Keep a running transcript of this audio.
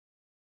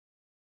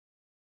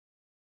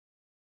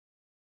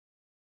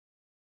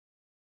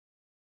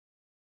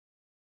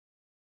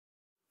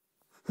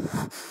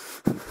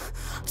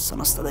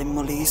Sono stata in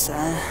Molise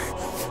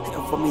e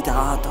ho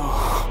vomitato.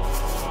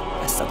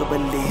 È stato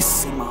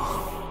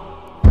bellissimo.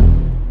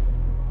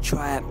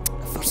 Cioè,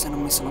 forse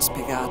non mi sono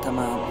spiegata,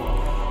 ma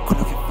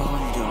quello che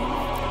voglio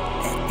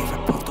è il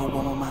rapporto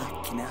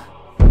uomo-macchina.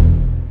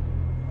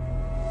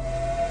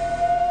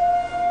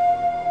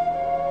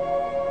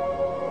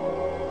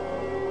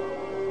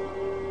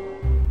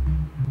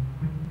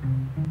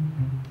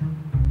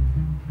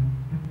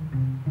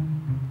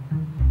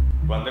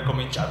 Quando è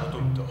cominciato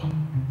tutto?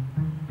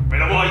 Me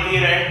lo vuoi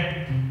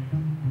dire?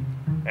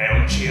 È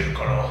un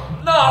circolo.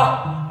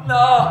 No,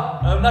 no,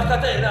 è una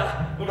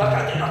catena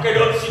che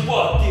non si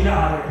può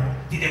tirare.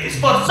 Ti devi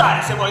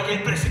sforzare se vuoi che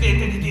il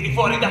presidente ti tiri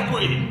fuori da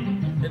qui.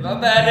 E va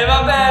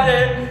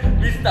bene,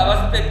 mi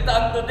stava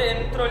aspettando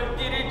dentro il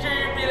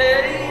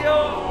dirigibile,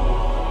 io.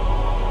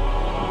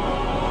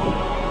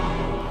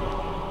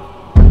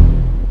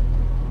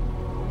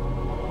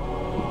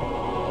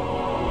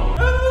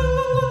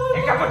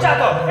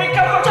 Incappucciato!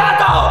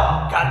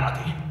 Incappucciato!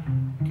 Calmati.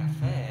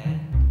 Caffè?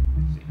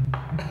 Sì.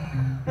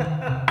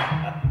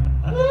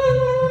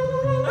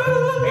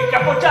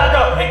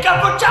 Incappucciato!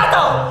 Incappucciato!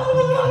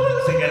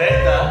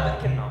 Sigaretta?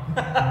 Perché no?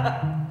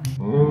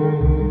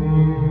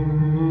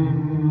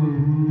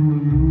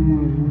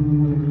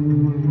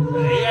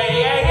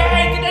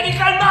 Ehi, ti devi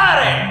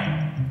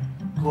calmare!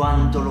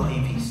 Quando lo hai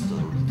visto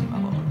l'ultima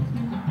volta?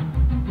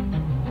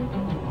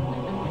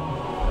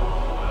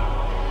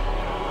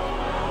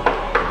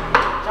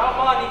 Ciao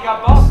Monica,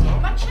 posso?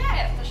 Ma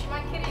certo, ci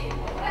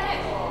mancherebbe,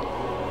 prego.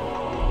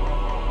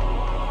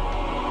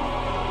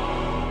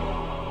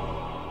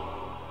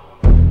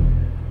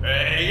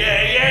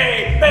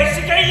 Ehi,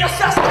 pensi che io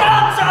sia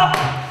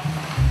stronzo?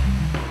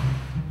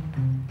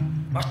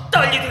 Ma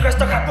togliti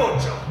questo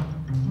cappuccio!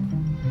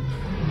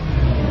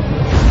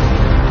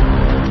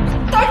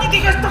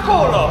 Togliti questo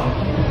culo!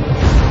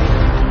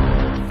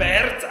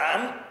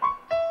 Verzan?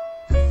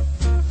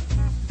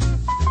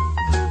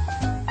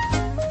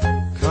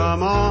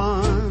 Come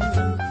on,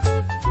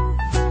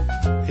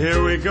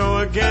 here we go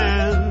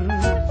again,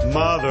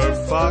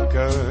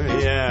 motherfucker,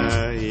 yeah.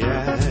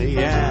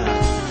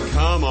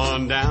 Come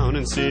on down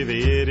and see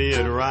the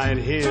idiot right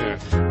here,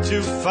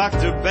 too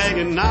fucked to beg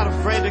and not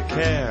afraid to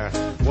care.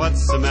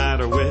 What's the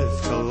matter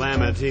with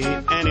calamity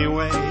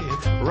anyway?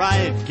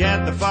 Right,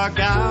 get the fuck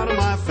out of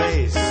my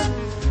face.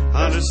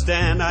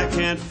 Understand I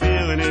can't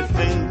feel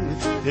anything.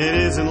 It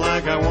isn't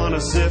like I wanna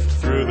sift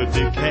through the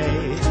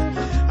decay.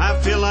 I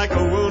feel like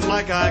a wound,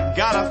 like I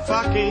got a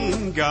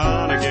fucking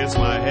gun against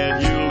my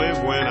head. You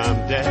live when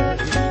I'm dead.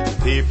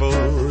 People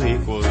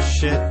equal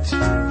shit.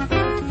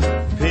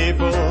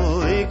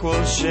 People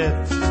equal shit.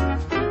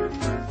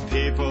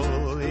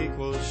 People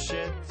equal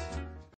shit.